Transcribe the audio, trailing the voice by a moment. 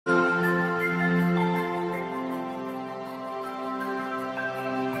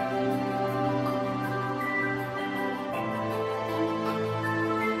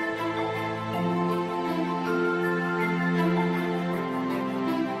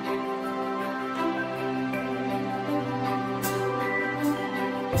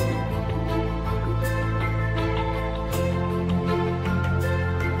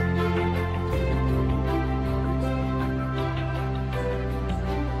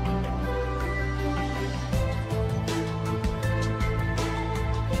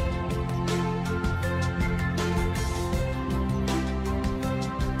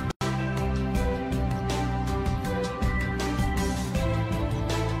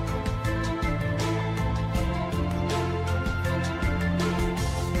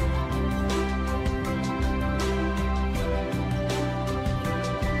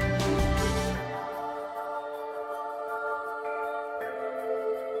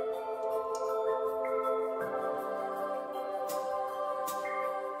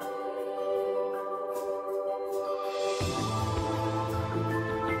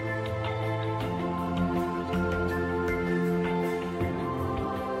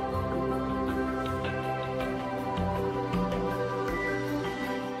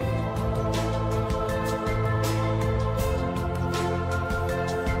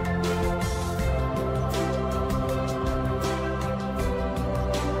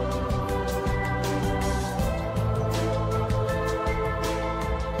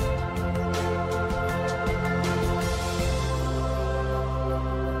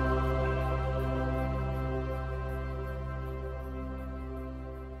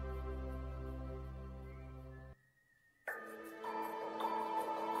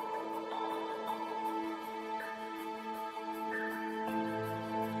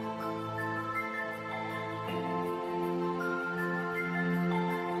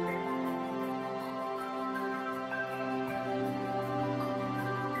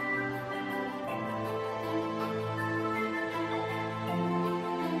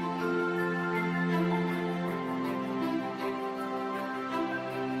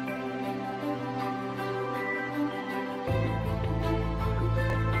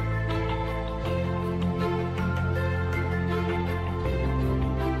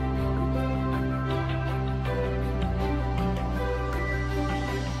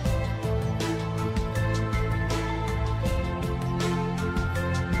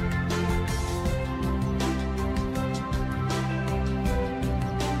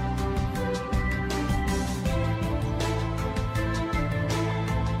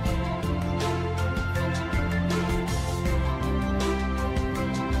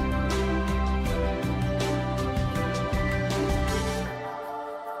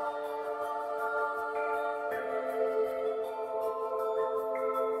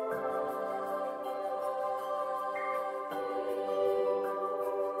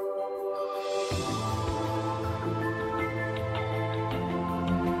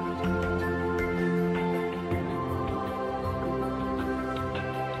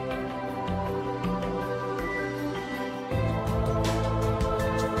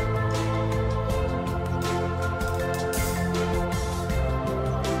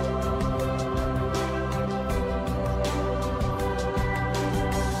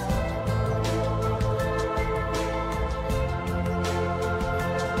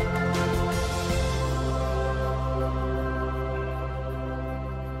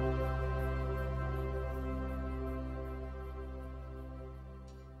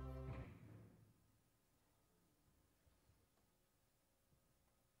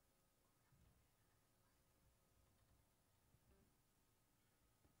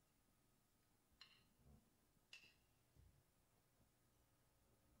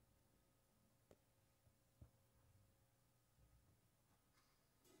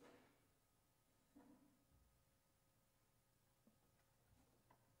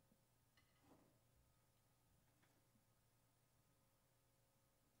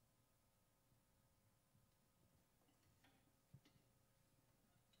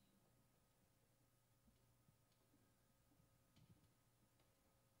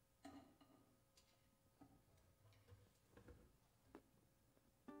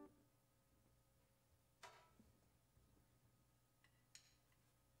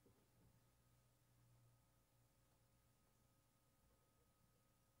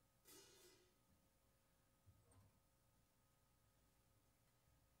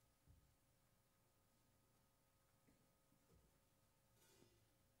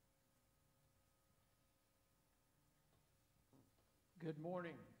Good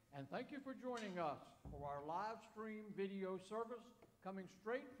morning, and thank you for joining us for our live stream video service coming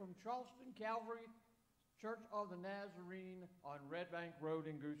straight from Charleston Calvary Church of the Nazarene on Red Bank Road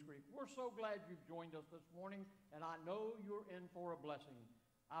in Goose Creek. We're so glad you've joined us this morning, and I know you're in for a blessing.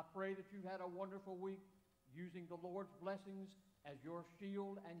 I pray that you've had a wonderful week using the Lord's blessings as your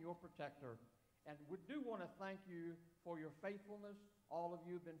shield and your protector. And we do want to thank you for your faithfulness. All of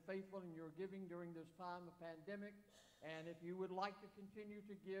you have been faithful in your giving during this time of pandemic. And if you would like to continue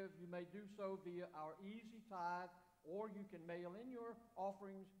to give, you may do so via our Easy Tithe, or you can mail in your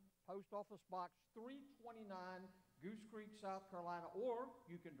offerings, Post Office Box 329, Goose Creek, South Carolina, or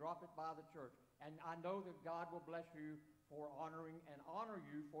you can drop it by the church. And I know that God will bless you for honoring and honor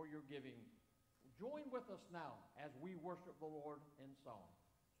you for your giving. Join with us now as we worship the Lord in song.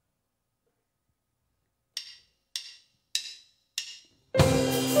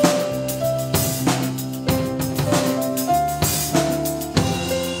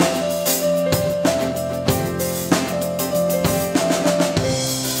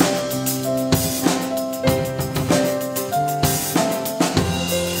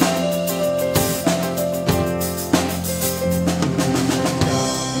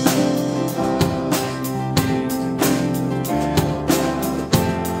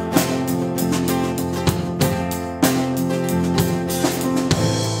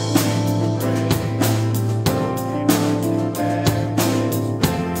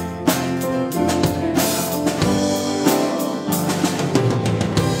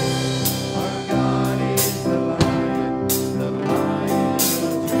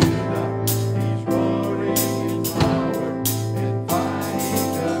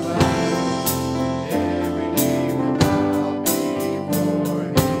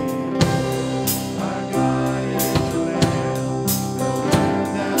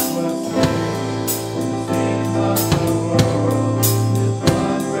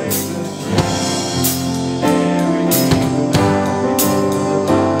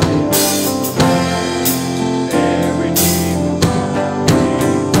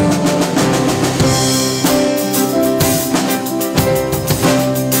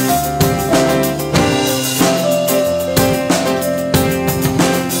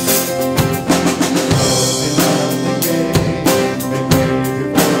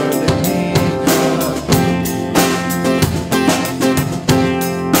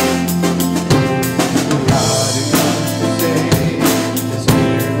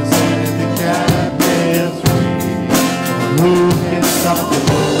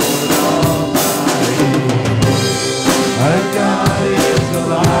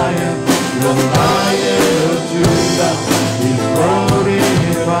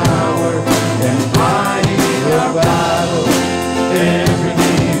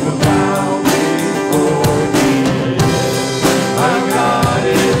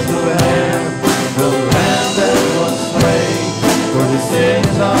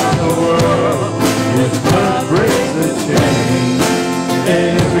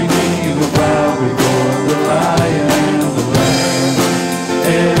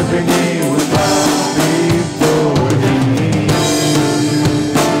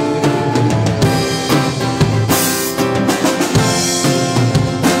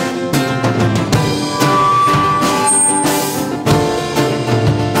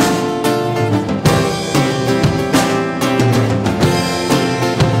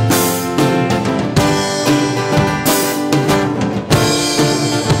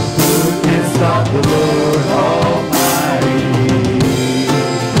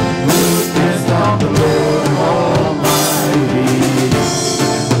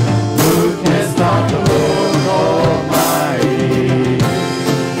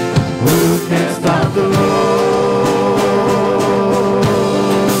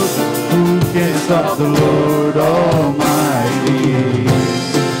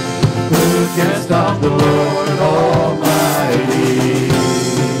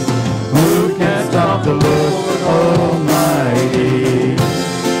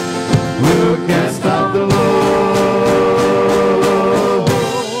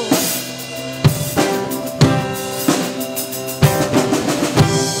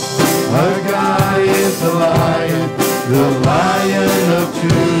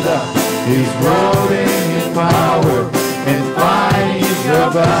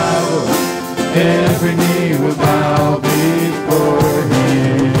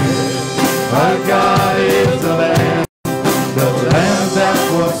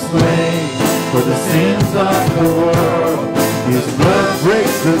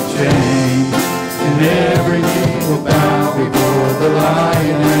 Every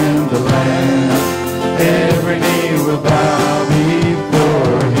knee will bow before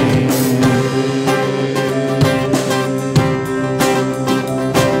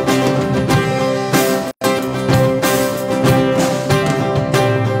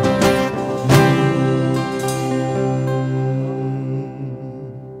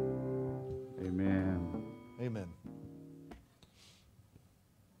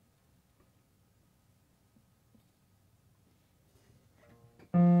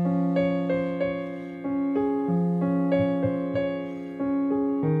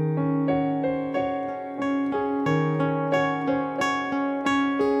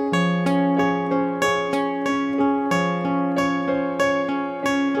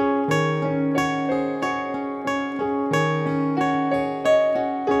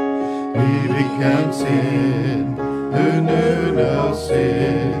from sin, who knew no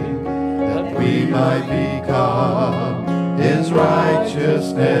sin, that we might become his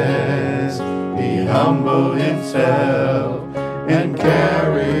righteousness. He humbled himself and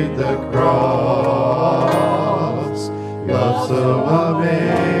carried the cross. Love so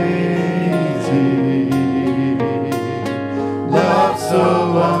amazing, love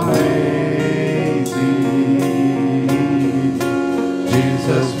so amazing,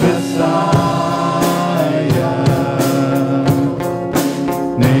 Jesus Messiah,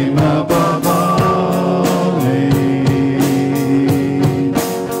 name above all names,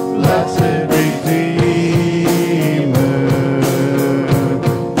 blessed Redeemer,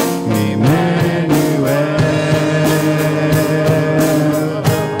 Emmanuel,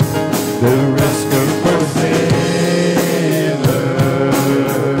 the rescuer for sinners,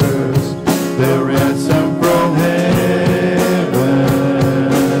 the ransom from heaven,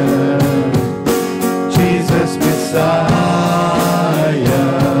 Jesus Messiah,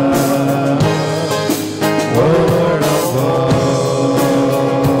 Lord of all.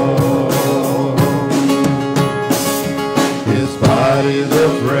 His body the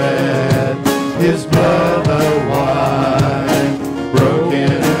bread, his blood the wine,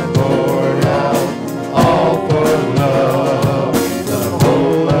 broken and poured out, all for love. The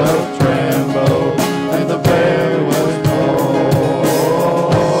whole earth trembled, and the veil was torn.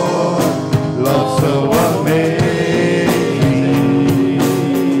 Love so amazing,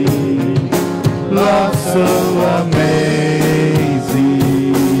 love so amazing,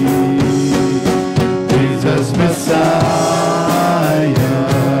 Jesus Messiah,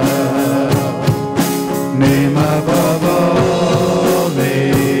 name above all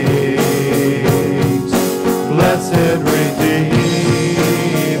names, blessed Redeemer,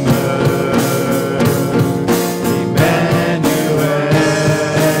 Emmanuel,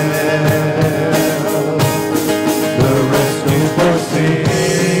 the rescue for sinners,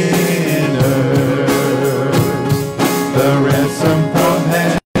 the ransom from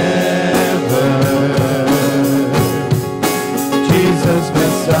heaven, Jesus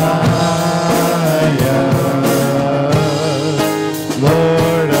Messiah,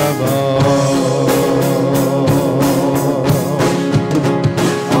 Lord of all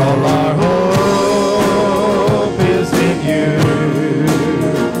our hope is in you,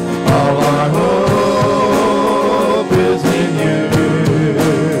 all our hope is in you,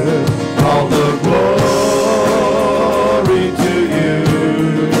 all the glory to you,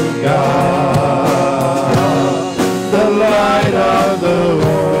 God, the light of the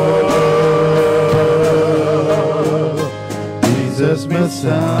world, Jesus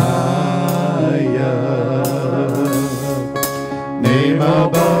Messiah, name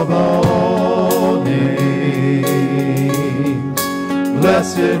above all names,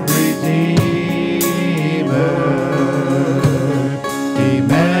 blessed Redeemer,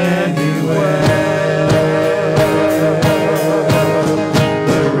 Emmanuel,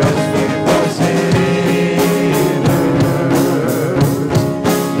 the rescue for sinners,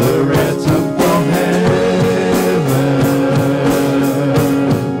 the ransom from heaven,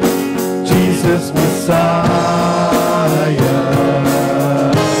 Jesus Messiah,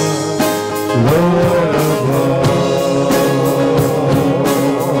 Lord of all,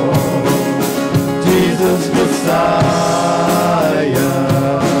 Jesus Messiah,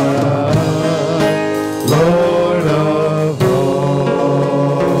 Lord of all.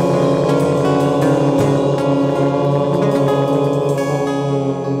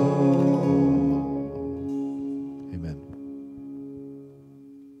 Amen.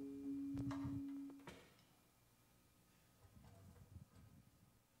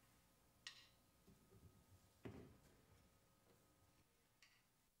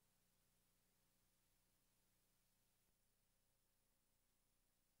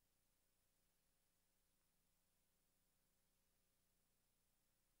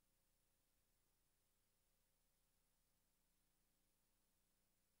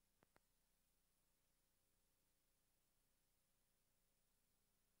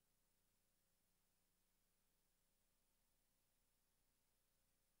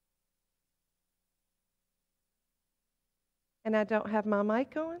 And I don't have my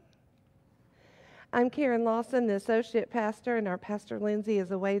mic on. I'm Karen Lawson, the associate pastor, and our pastor Lindsay is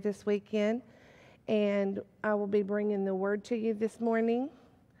away this weekend. And I will be bringing the word to you this morning.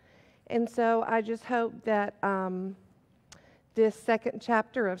 And so I just hope that this second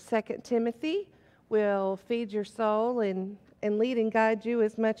chapter of 2 Timothy will feed your soul and lead and guide you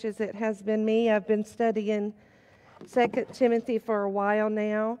as much as it has been me. I've been studying 2 Timothy for a while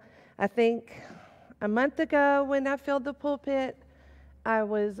now. I think a month ago when I filled the pulpit, I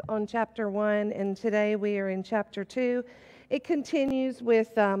was on chapter 1, and today we are in chapter 2. It continues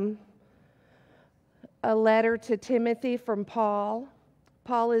with a letter to Timothy from Paul.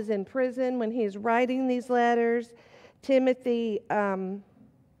 Paul is in prison when he's writing these letters. Timothy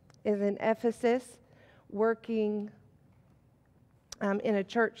is in Ephesus working in a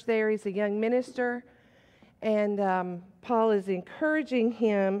church there. He's a young minister, and Paul is encouraging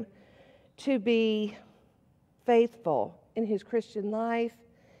him to be faithful in his Christian life,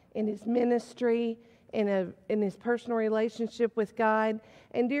 in his ministry, in his personal relationship with God.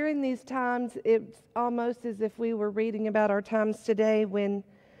 And during these times, it's almost as if we were reading about our times today when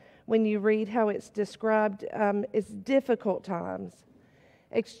you read how it's described. It's difficult times,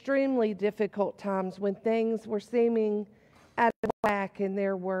 extremely difficult times when things were seeming out of whack and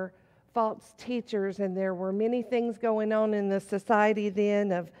there were false teachers and there were many things going on in the society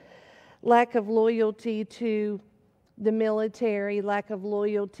then of lack of loyalty to the military, lack of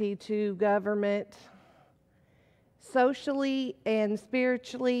loyalty to government, socially and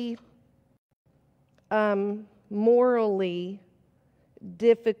spiritually, morally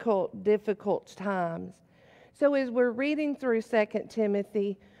difficult times. So as we're reading through 2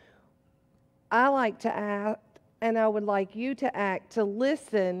 Timothy, I like to act, and I would like you to act, to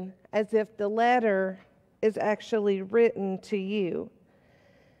listen as if the letter is actually written to you,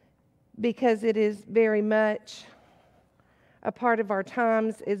 because it is very much a part of our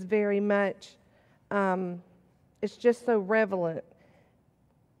times, is very much, it's just so relevant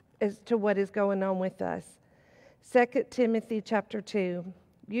as to what is going on with us. 2 Timothy chapter 2.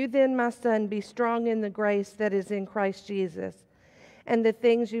 You then, my son, be strong in the grace that is in Christ Jesus, and the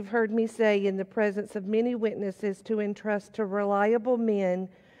things you've heard me say in the presence of many witnesses to entrust to reliable men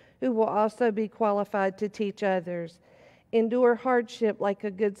who will also be qualified to teach others. Endure hardship like a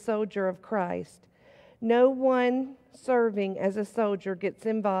good soldier of Christ. No one serving as a soldier gets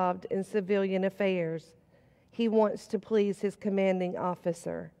involved in civilian affairs. He wants to please his commanding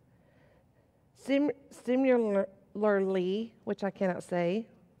officer. Similarly, which I cannot say,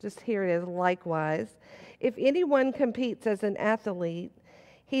 just here it is, likewise, if anyone competes as an athlete,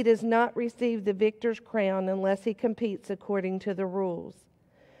 he does not receive the victor's crown unless he competes according to the rules.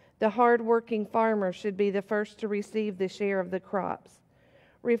 The hard-working farmer should be the first to receive the share of the crops.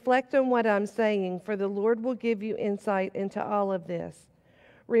 Reflect on what I'm saying, for the Lord will give you insight into all of this.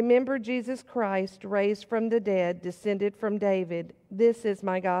 Remember Jesus Christ, raised from the dead, descended from David. This is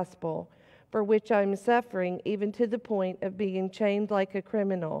my gospel, for which I'm suffering, even to the point of being chained like a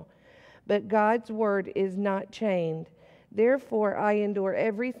criminal. But God's word is not chained. Therefore, I endure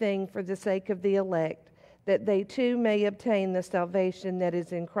everything for the sake of the elect, that they too may obtain the salvation that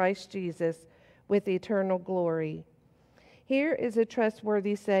is in Christ Jesus with eternal glory. Here is a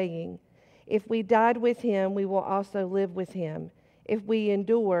trustworthy saying: if we died with him, we will also live with him. If we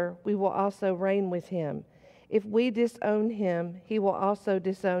endure, we will also reign with him. If we disown him, he will also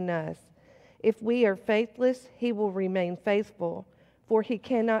disown us. If we are faithless, he will remain faithful, for he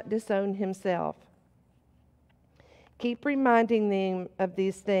cannot disown himself. Keep reminding them of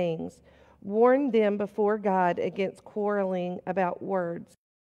these things. Warn them before God against quarreling about words.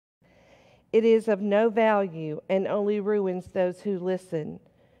 It is of no value and only ruins those who listen.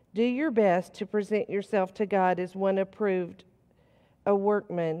 Do your best to present yourself to God as one approved, a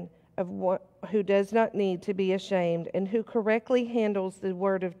workman who does not need to be ashamed and who correctly handles the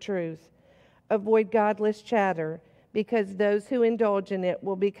word of truth. Avoid godless chatter, because those who indulge in it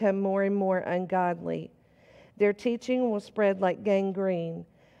will become more and more ungodly. Their teaching will spread like gangrene.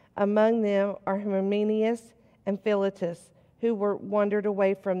 Among them are Hymenaeus and Philetus, who were wandered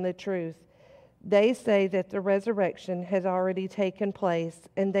away from the truth. They say that the resurrection has already taken place,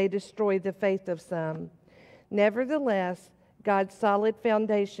 and they destroy the faith of some. Nevertheless, God's solid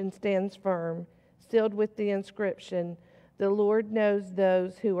foundation stands firm, sealed with the inscription, "The Lord knows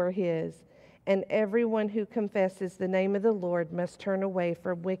those who are his," and everyone who confesses the name of the Lord must turn away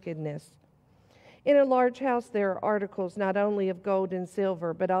from wickedness. In a large house there are articles not only of gold and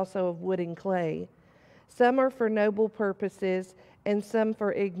silver, but also of wood and clay. Some are for noble purposes, and some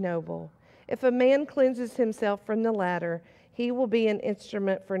for ignoble. If a man cleanses himself from the latter, he will be an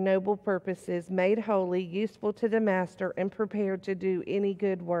instrument for noble purposes, made holy, useful to the master, and prepared to do any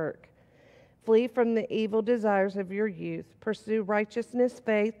good work. Flee from the evil desires of your youth. Pursue righteousness,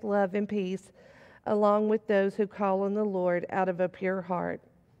 faith, love, and peace, along with those who call on the Lord out of a pure heart.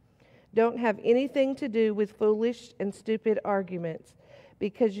 Don't have anything to do with foolish and stupid arguments,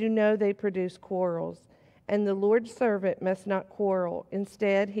 because you know they produce quarrels. And the Lord's servant must not quarrel.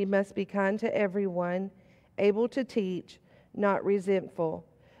 Instead, he must be kind to everyone, able to teach, not resentful.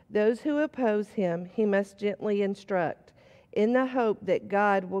 Those who oppose him he must gently instruct, in the hope that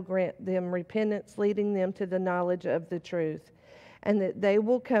God will grant them repentance, leading them to the knowledge of the truth, and that they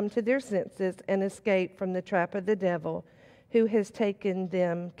will come to their senses and escape from the trap of the devil, who has taken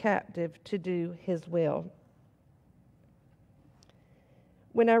them captive to do his will.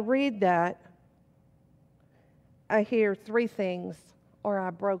 When I read that, I hear three things, or I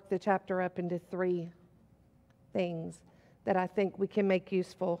broke the chapter up into three things that I think we can make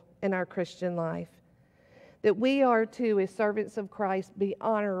useful in our Christian life. That we are to, as servants of Christ, be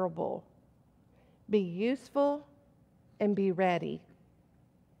honorable, be useful, and be ready.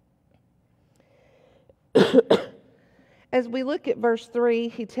 As we look at verse 3,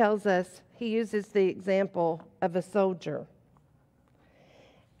 he tells us, he uses the example of a soldier.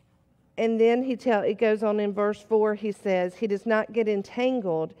 And then it goes on in verse 4, he says, he does not get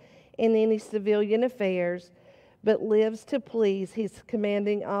entangled in any civilian affairs, but lives to please his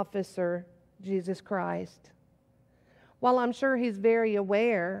commanding officer, Jesus Christ. While I'm sure he's very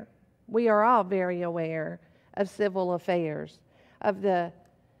aware, we are all very aware of civil affairs, of the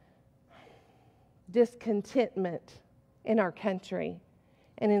discontentment in our country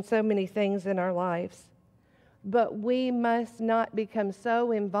and in so many things in our lives. But we must not become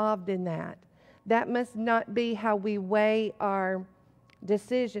so involved in that. That must not be how we weigh our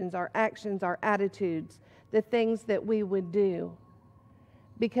decisions, our actions, our attitudes, the things that we would do.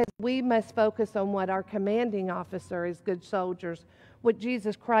 Because we must focus on what our commanding officer, as good soldiers, what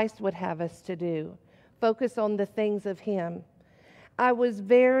Jesus Christ would have us to do. Focus on the things of him. I was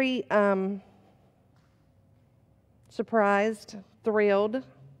very surprised, thrilled,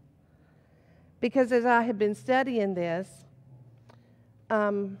 because as I had been studying this,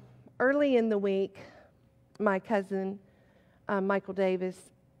 early in the week, my cousin, Michael Davis,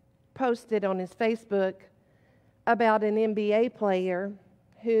 posted on his Facebook about an NBA player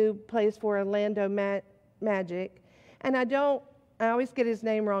who plays for Orlando Magic. And I always get his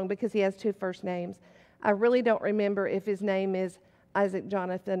name wrong because he has two first names. I really don't remember if his name is Isaac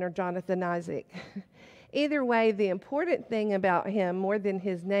Jonathan or Jonathan Isaac. Either way, the important thing about him, more than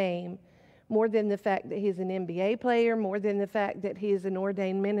his name, more than the fact that he's an NBA player, more than the fact that he is an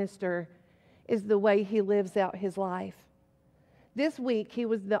ordained minister, is the way he lives out his life. This week, he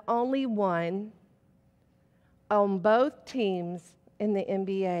was the only one on both teams in the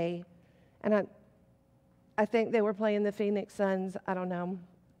NBA, and I think they were playing the Phoenix Suns, I don't know.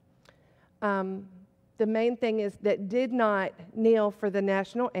 The main thing is that did not kneel for the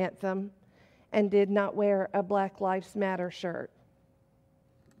national anthem and did not wear a Black Lives Matter shirt.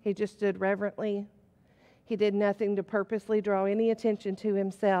 He just stood reverently. He did nothing to purposely draw any attention to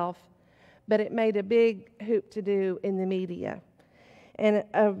himself, but it made a big hoop to do in the media. And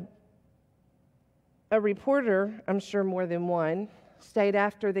a reporter, I'm sure more than one, stayed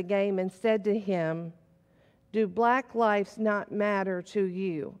after the game and said to him, "Do black lives not matter to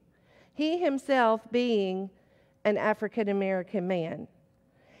you?" He himself being an African American man.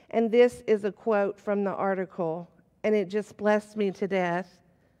 And this is a quote from the article, and it just blessed me to death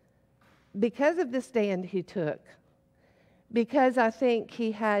because of the stand he took. Because I think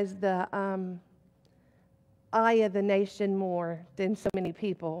he has the eye of the nation more than so many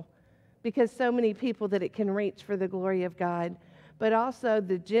people. Because so many people that it can reach for the glory of God. But also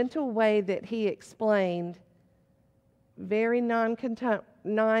the gentle way that he explained, very not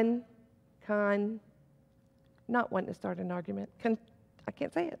wanting to start an argument. I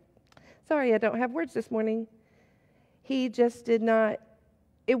can't say it. Sorry, I don't have words this morning. He just did not.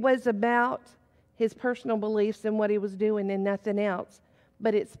 It was about his personal beliefs and what he was doing and nothing else.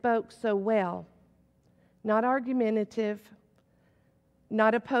 But it spoke so well. Not argumentative,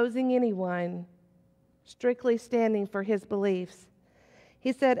 not opposing anyone, strictly standing for his beliefs.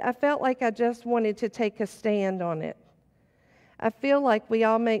 He said, "I felt like I just wanted to take a stand on it. I feel like we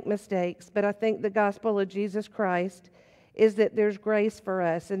all make mistakes, but I think the gospel of Jesus Christ is that there's grace for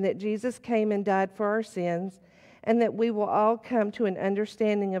us and that Jesus came and died for our sins and that we will all come to an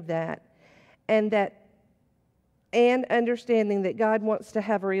understanding of that and understanding that God wants to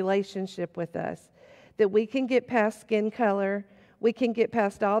have a relationship with us, that we can get past skin color, we can get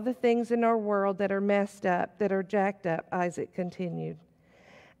past all the things in our world that are messed up, that are jacked up," Isaac continued.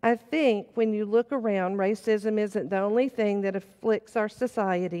 "I think when you look around, racism isn't the only thing that afflicts our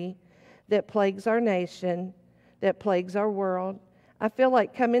society, that plagues our nation, that plagues our world. I feel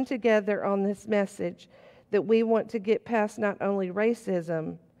like coming together on this message that we want to get past not only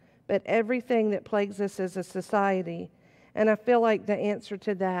racism, but everything that plagues us as a society. And I feel like the answer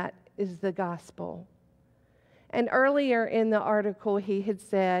to that is the gospel." And earlier in the article, he had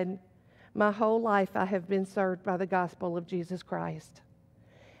said, "My whole life I have been served by the gospel of Jesus Christ."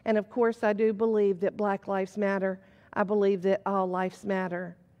 And of course, I do believe that Black Lives Matter. I believe that all lives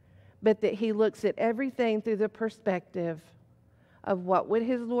matter, but that he looks at everything through the perspective of what would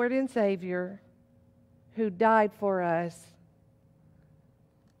his Lord and Savior, who died for us,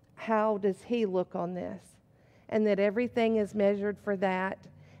 how does he look on this? And that everything is measured for that,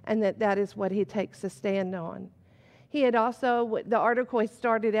 and that is what he takes a stand on. He had also, the article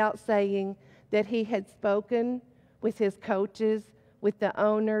started out saying that he had spoken with his coaches, with the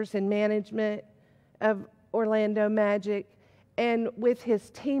owners and management of Orlando Magic, and with his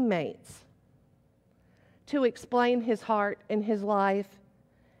teammates to explain his heart and his life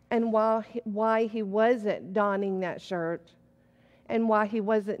and why he wasn't donning that shirt and why he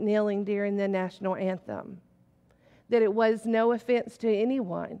wasn't kneeling during the national anthem. That it was no offense to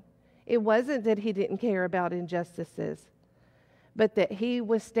anyone. It wasn't that he didn't care about injustices, but that he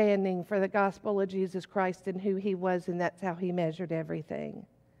was standing for the gospel of Jesus Christ and who he was, and that's how he measured everything.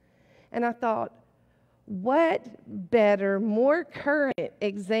 And I thought, what better, more current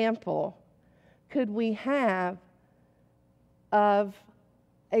example could we have of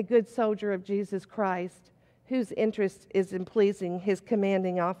a good soldier of Jesus Christ whose interest is in pleasing his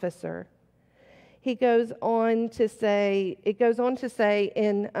commanding officer? He goes on to say,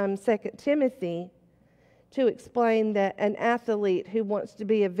 in 2 Timothy, to explain that an athlete who wants to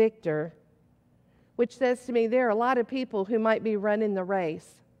be a victor, which says to me there are a lot of people who might be running the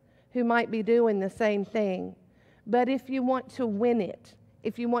race, who might be doing the same thing. But if you want to win it,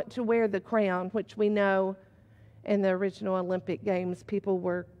 if you want to wear the crown, which we know in the original Olympic Games, people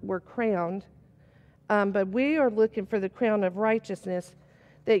were crowned, but we are looking for the crown of righteousness,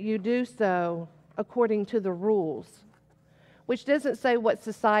 that you do so according to the rules, which doesn't say what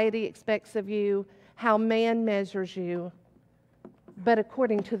society expects of you, how man measures you, but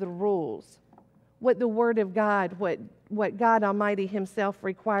according to the rules, what the Word of God, what God Almighty himself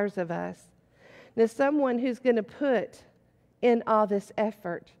requires of us. Now, someone who's going to put in all this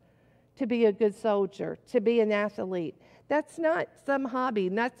effort to be a good soldier, to be an athlete, that's not some hobby.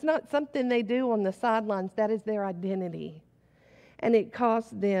 That's not something they do on the sidelines. That is their identity. And it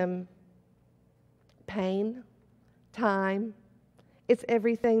costs them pain, time. It's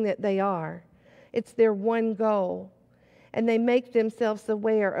everything that they are. It's their one goal. And they make themselves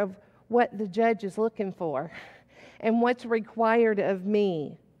aware of what the judge is looking for and what's required of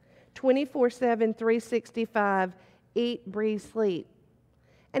me. 24/7, 365, eat, breathe, sleep.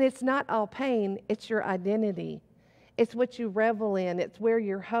 And it's not all pain, it's your identity. It's what you revel in. It's where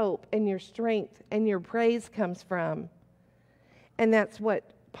your hope and your strength and your praise comes from. And that's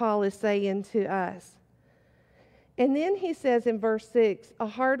what Paul is saying to us. And then he says in verse 6, a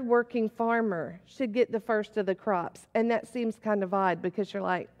hardworking farmer should get the first of the crops. And that seems kind of odd because you're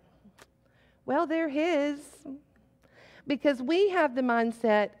like, well, they're his. Because we have the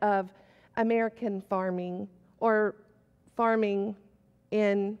mindset of American farming or farming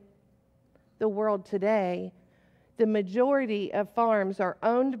in the world today. The majority of farms are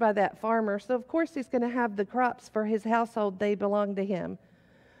owned by that farmer. So, of course, he's going to have the crops for his household. They belong to him.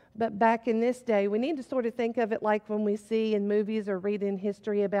 But back in this day, we need to sort of think of it like when we see in movies or read in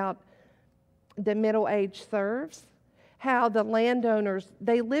history about the middle-aged serfs, how the landowners,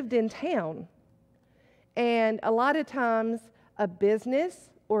 they lived in town. And a lot of times a business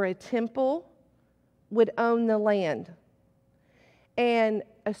or a temple would own the land. And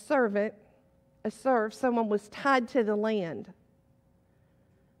a serf, someone was tied to the land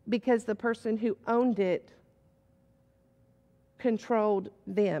because the person who owned it controlled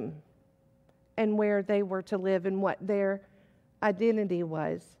them and where they were to live and what their identity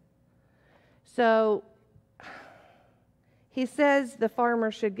was. So he says the farmer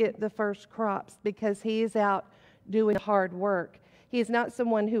should get the first crops because he is out doing hard work. He's not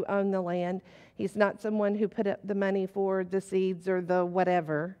someone who owned the land. He's not someone who put up the money for the seeds or the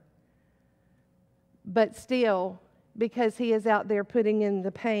whatever. But still, because he is out there putting in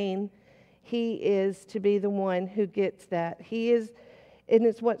the pain, he is to be the one who gets that. He is, and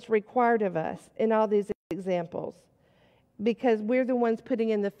it's what's required of us in all these examples. Because we're the ones putting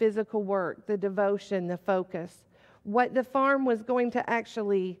in the physical work, the devotion, the focus. What the farm was going to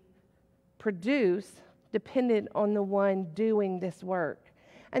actually produce depended on the one doing this work.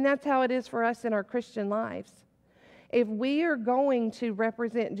 And that's how it is for us in our Christian lives. If we are going to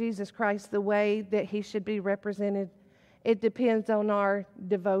represent Jesus Christ the way that he should be represented, it depends on our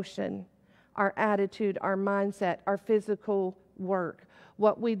devotion, our attitude, our mindset, our physical work,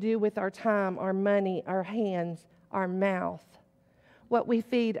 what we do with our time, our money, our hands, our mouth, what we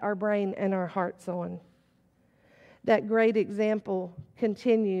feed our brain and our hearts on. That great example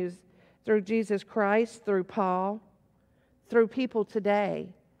continues through Jesus Christ, through Paul, through people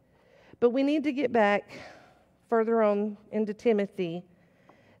today. But we need to get back further on into Timothy,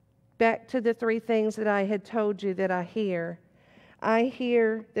 back to the three things that I had told you that I hear. I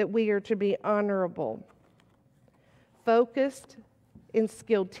hear that we are to be honorable, focused in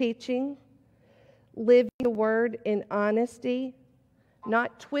skilled teaching, living the word in honesty,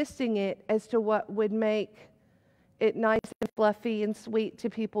 not twisting it as to what would make it nice and fluffy and sweet to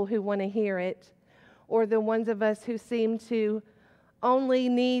people who want to hear it, or the ones of us who seem to only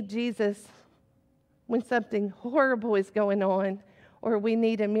need Jesus when something horrible is going on or we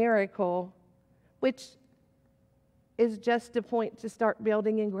need a miracle, which is just a point to start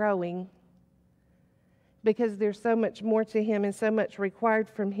building and growing, because there's so much more to Him and so much required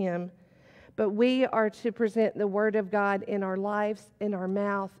from Him. But we are to present the Word of God in our lives, in our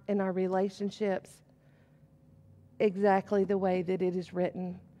mouth, in our relationships, exactly the way that it is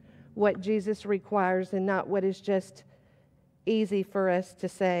written, what Jesus requires and not what is just easy for us to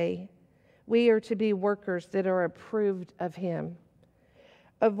say. We are to be workers that are approved of Him.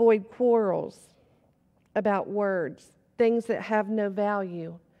 Avoid quarrels about words, things that have no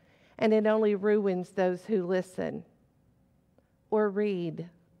value, and it only ruins those who listen or read.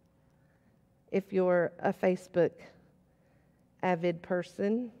 If you're a Facebook avid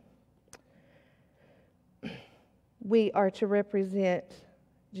person, we are to represent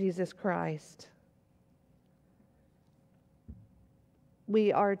Jesus Christ.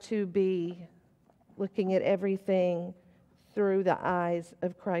 We are to be looking at everything through the eyes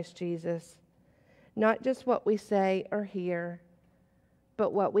of Christ Jesus. Not just what we say or hear,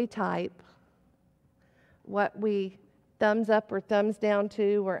 but what we type, what we thumbs up or thumbs down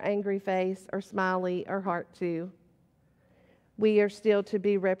to, or angry face or smiley or heart to. We are still to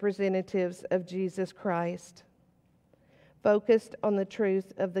be representatives of Jesus Christ, focused on the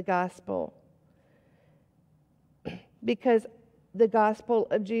truth of the gospel. Because the gospel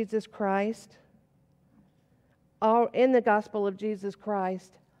of Jesus Christ, in the gospel of Jesus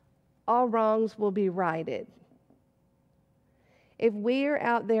Christ, all wrongs will be righted. If we are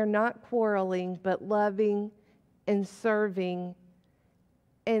out there not quarreling, but loving and serving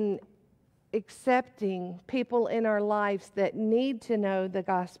and accepting people in our lives that need to know the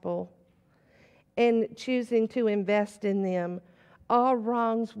gospel and choosing to invest in them, all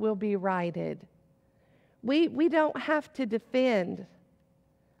wrongs will be righted. We don't have to defend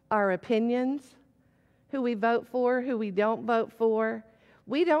our opinions, who we vote for, who we don't vote for.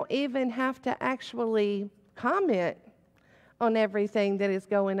 We don't even have to actually comment on everything that is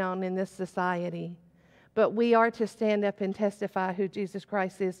going on in this society. But we are to stand up and testify who Jesus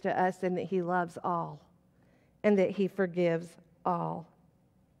Christ is to us, and that He loves all and that He forgives all.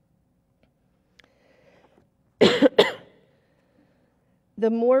 The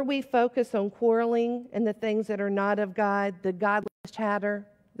more we focus on quarreling and the things that are not of God, the godless chatter,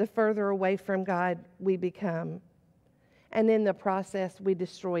 the further away from God we become. And in the process, we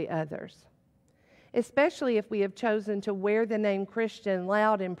destroy others. Especially if we have chosen to wear the name Christian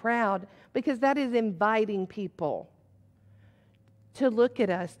loud and proud, because that is inviting people to look at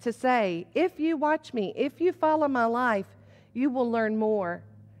us, to say, if you watch me, if you follow my life, you will learn more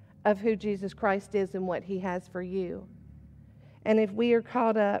of who Jesus Christ is and what He has for you. And if we are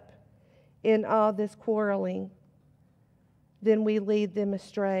caught up in all this quarreling, then we lead them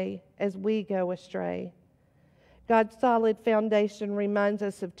astray as we go astray. God's solid foundation reminds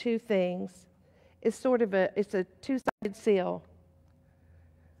us of two things. It's a two-sided seal.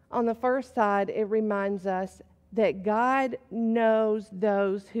 On the first side, it reminds us that God knows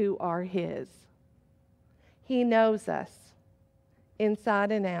those who are His. He knows us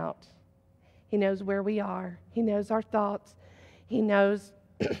inside and out. He knows where we are. He knows our thoughts. He knows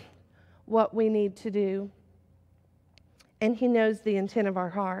what we need to do. And He knows the intent of our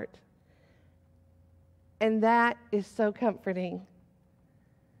heart. And that is so comforting.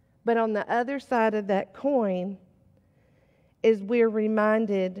 But on the other side of that coin is we're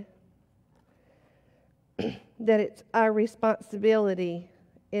reminded that it's our responsibility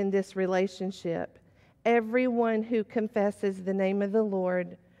in this relationship. Everyone who confesses the name of the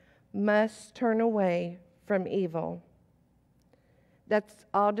Lord must turn away from evil. That's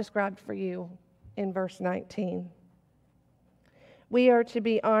all described for you in verse 19. We are to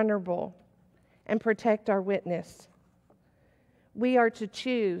be honorable and protect our witness. We are to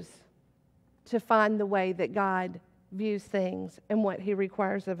choose to find the way that God views things and what He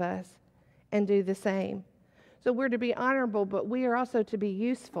requires of us, and do the same. So we're to be honorable, but we are also to be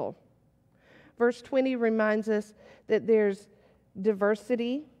useful. Verse 20 reminds us that there's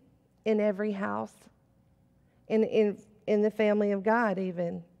diversity in every house, in the family of God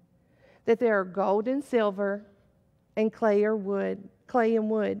even. That there are gold and silver and clay and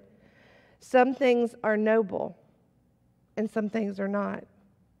wood. Some things are noble, and some things are not.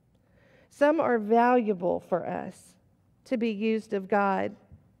 Some are valuable for us to be used of God,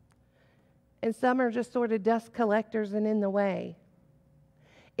 and some are just sort of dust collectors and in the way.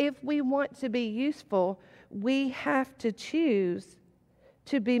 If we want to be useful, we have to choose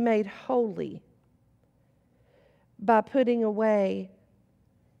to be made holy by putting away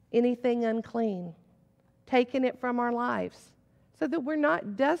anything unclean, taking it from our lives, so that we're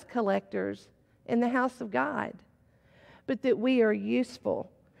not dust collectors in the house of God, but that we are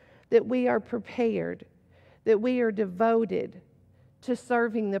useful, that we are prepared, that we are devoted to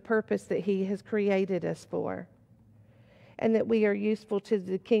serving the purpose that He has created us for, and that we are useful to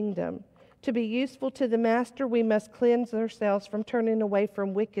the kingdom. To be useful to the Master, we must cleanse ourselves from turning away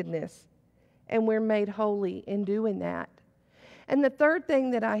from wickedness, and we're made holy in doing that. And the third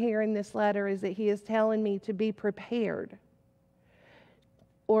thing that I hear in this letter is that he is telling me to be prepared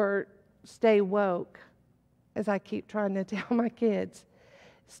or stay woke, as I keep trying to tell my kids.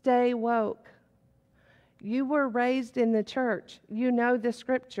 Stay woke. You were raised in the church. You know the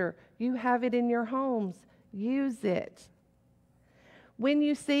scripture. You have it in your homes. Use it. When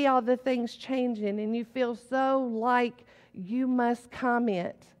you see all the things changing and you feel so like you must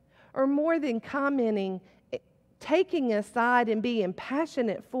comment, or more than commenting, taking a side and being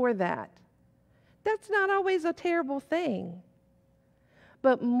passionate for that, that's not always a terrible thing.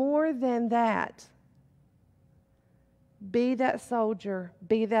 But more than that, be that soldier,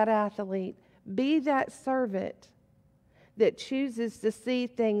 be that athlete, be that servant that chooses to see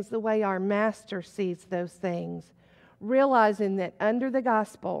things the way our Master sees those things, realizing that under the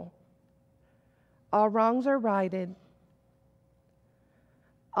gospel, all wrongs are righted,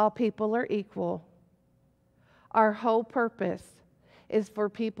 all people are equal. Our whole purpose is for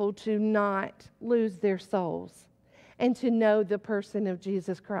people to not lose their souls and to know the person of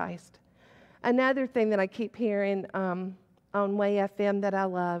Jesus Christ. Another thing that I keep hearing on Way FM that I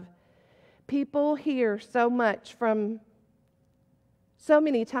love, people hear so much from, so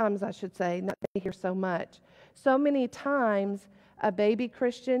many times I should say, not they hear so much, so many times a baby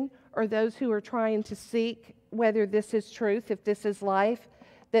Christian or those who are trying to seek whether this is truth, if this is life,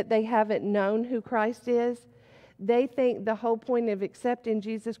 that they haven't known who Christ is. They think the whole point of accepting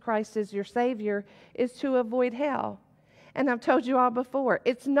Jesus Christ as your Savior is to avoid hell. And I've told you all before,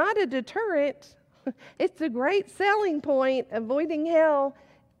 it's not a deterrent. It's a great selling point. Avoiding hell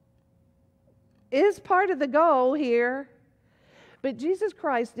is part of the goal here. But Jesus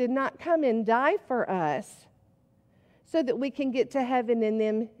Christ did not come and die for us so that we can get to heaven and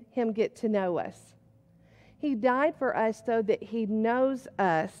then Him get to know us. He died for us so that He knows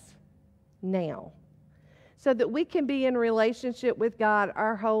us now, so that we can be in relationship with God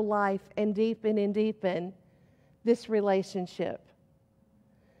our whole life and deepen this relationship,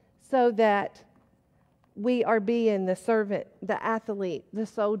 so that we are being the servant, the athlete, the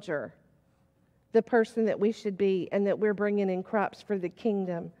soldier, the person that we should be, and that we're bringing in crops for the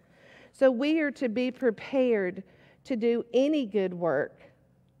kingdom. So we are to be prepared to do any good work.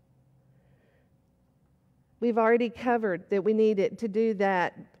 We've already covered that we need it to do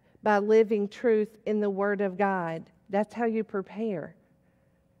that by living truth in the Word of God. That's how you prepare.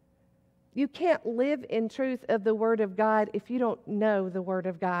 You can't live in truth of the Word of God if you don't know the Word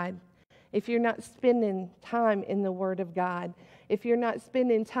of God, if you're not spending time in the Word of God, if you're not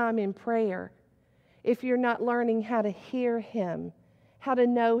spending time in prayer, if you're not learning how to hear Him, how to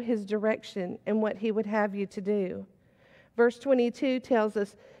know His direction and what He would have you to do. Verse 22 tells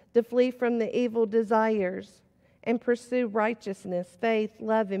us to flee from the evil desires and pursue righteousness, faith,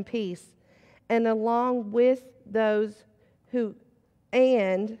 love, and peace, and along with those who,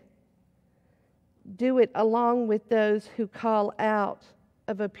 and do it along with those who call out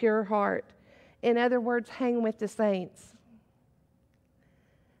of a pure heart. In other words, hang with the saints.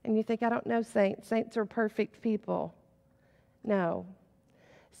 And you think, I don't know saints. Saints are perfect people. No.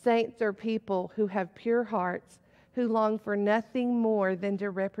 Saints are people who have pure hearts, who long for nothing more than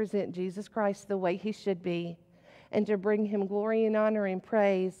to represent Jesus Christ the way He should be, and to bring Him glory and honor and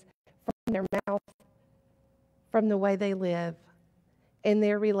praise from their mouth, from the way they live, in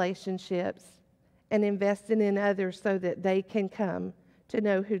their relationships, and investing in others so that they can come to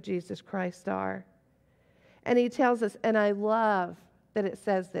know who Jesus Christ are. And He tells us, and I love that it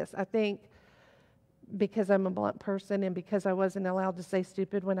says this. I think because I'm a blunt person and because I wasn't allowed to say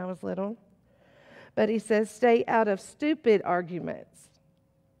stupid when I was little, but He says, stay out of stupid arguments.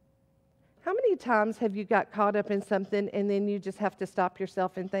 How many times have you got caught up in something and then you just have to stop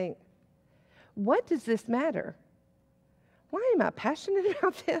yourself and think, what does this matter? Why am I passionate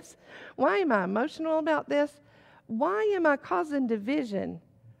about this? Why am I emotional about this? Why am I causing division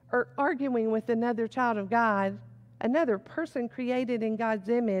or arguing with another child of God another person created in God's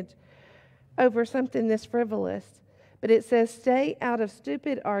image over something this frivolous. But it says, stay out of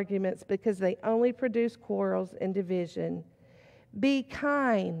stupid arguments because they only produce quarrels and division. Be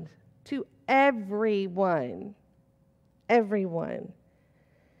kind to everyone,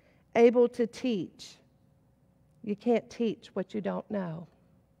 able to teach. You can't teach what you don't know.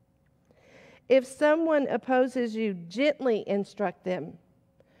 If someone opposes you, gently instruct them.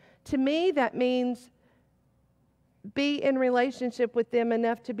 To me, that means be in relationship with them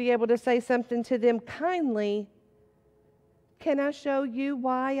enough to be able to say something to them kindly. Can I show you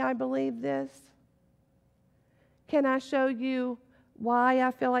why I believe this? Can I show you why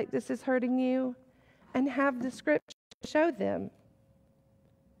I feel like this is hurting you? And have the scripture show them.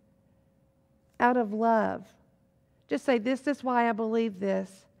 Out of love. Just say, this is why I believe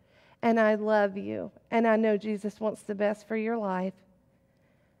this. And I love you. And I know Jesus wants the best for your life.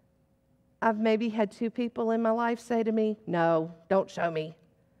 I've maybe had 2 people in my life say to me, no, don't show me.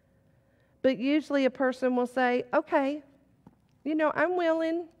 But usually a person will say, okay, I'm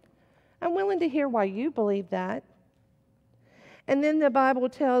willing to hear why you believe that. And then the Bible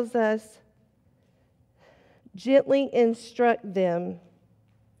tells us, gently instruct them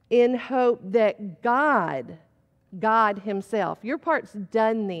in hope that God himself, your part's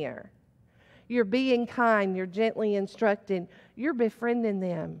done there. You're being kind, you're gently instructing, you're befriending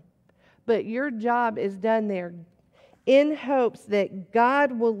them. But your job is done there in hopes that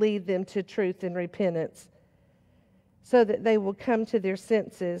God will lead them to truth and repentance so that they will come to their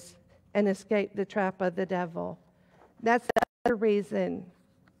senses and escape the trap of the devil. That's the other reason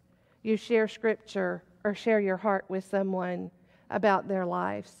you share scripture or share your heart with someone about their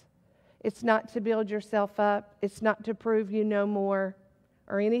lives. It's not to build yourself up. It's not to prove you know more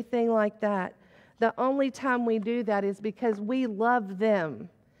or anything like that. The only time we do that is because we love them.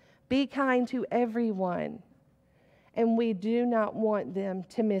 Be kind to everyone. And we do not want them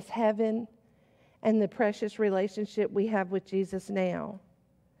to miss heaven and the precious relationship we have with Jesus now.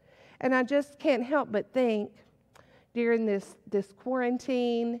 And I just can't help but think during this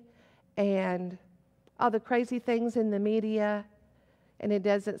quarantine and all the crazy things in the media, and it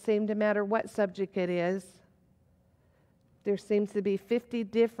doesn't seem to matter what subject it is. There seems to be 50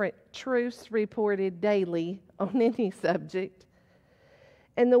 different truths reported daily on any subject.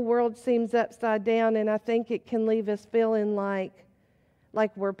 And the world seems upside down, and I think it can leave us feeling like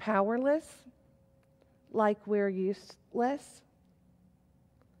we're powerless, like we're useless.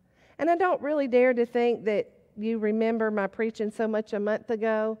 And I don't really dare to think that you remember my preaching so much a month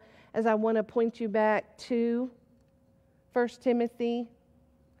ago, as I want to point you back to 1 Timothy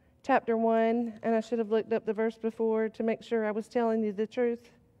chapter 1, and I should have looked up the verse before to make sure I was telling you the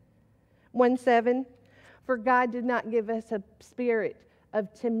truth. 1:7, for God did not give us a spirit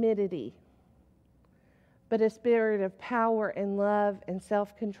of timidity, but a spirit of power and love and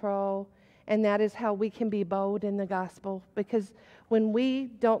self-control. And that is how we can be bold in the gospel, because when we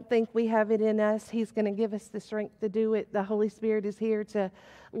don't think we have it in us, He's going to give us the strength to do it. The Holy Spirit is here to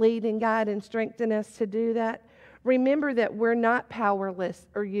lead and guide and strengthen us to do that. Remember that we're not powerless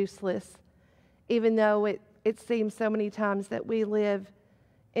or useless, even though it seems so many times that we live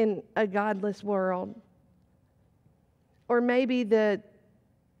in a godless world. Or maybe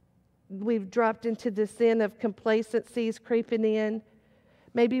we've dropped into the sin of complacencies creeping in.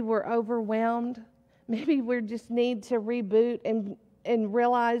 Maybe we're overwhelmed. Maybe we just need to reboot and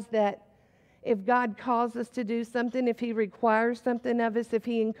realize that if God calls us to do something, if He requires something of us, if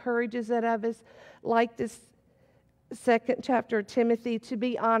He encourages it of us, like this 2nd chapter of Timothy, to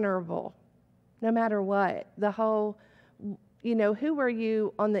be honorable, no matter what. The whole, who are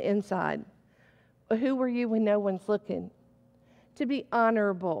you on the inside? Who are you when no one's looking? To be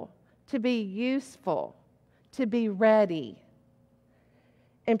honorable, to be useful, to be ready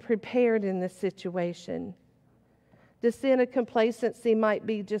and prepared in this situation. The sin of complacency might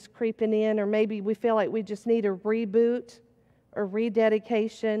be just creeping in, or maybe we feel like we just need a reboot or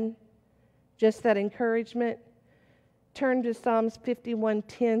rededication, just that encouragement. Turn to Psalms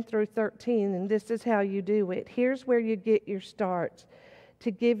 51:10 through 13, and this is how you do it. Here's where you get your start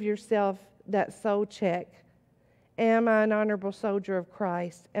to give yourself that soul check. Am I an honorable soldier of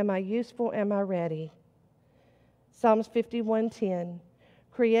Christ? Am I useful? Am I ready? Psalms 51:10.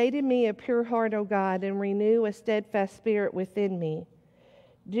 Create in me a pure heart, O God, and renew a steadfast spirit within me.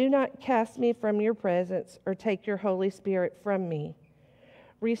 Do not cast me from your presence or take your Holy Spirit from me.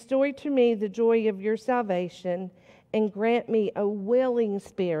 Restore to me the joy of your salvation and grant me a willing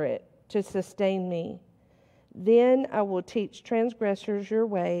spirit to sustain me. Then I will teach transgressors your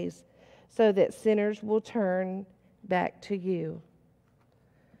ways so that sinners will turn back to you.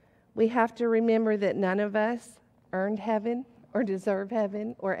 We have to remember that none of us earned heaven or deserve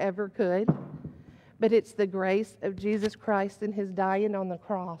heaven or ever could, but it's the grace of Jesus Christ and his dying on the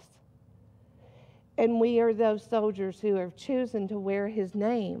cross. And we are those soldiers who have chosen to wear his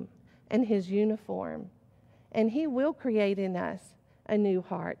name and his uniform. And he will create in us a new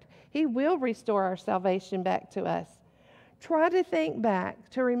heart. He will restore our salvation back to us. Try to think back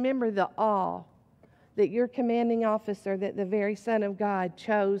to remember the awe that your commanding officer, that the very Son of God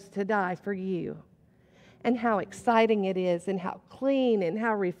chose to die for you, and how exciting it is, and how clean and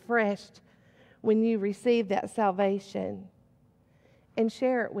how refreshed when you receive that salvation, and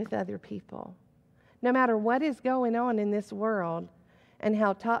share it with other people. No matter what is going on in this world and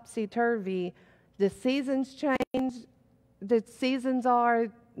how topsy-turvy the seasons change, the seasons are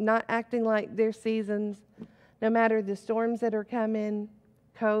not acting like they're seasons, no matter the storms that are coming,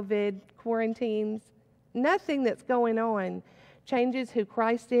 COVID, quarantines, nothing that's going on changes who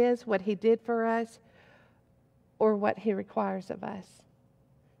Christ is, what he did for us, or what he requires of us.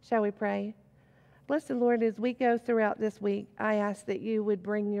 Shall we pray? Blessed Lord, as we go throughout this week, I ask that you would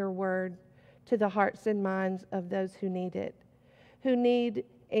bring your word to the hearts and minds of those who need it, who need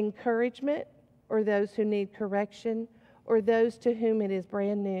encouragement, or those who need correction, or those to whom it is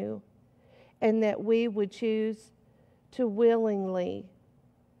brand new, and that we would choose to willingly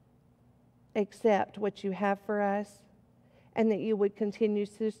accept what you have for us, and that you would continue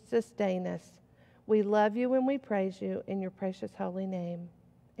to sustain us. We love you and we praise you in your precious holy name.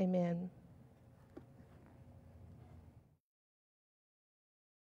 Amen.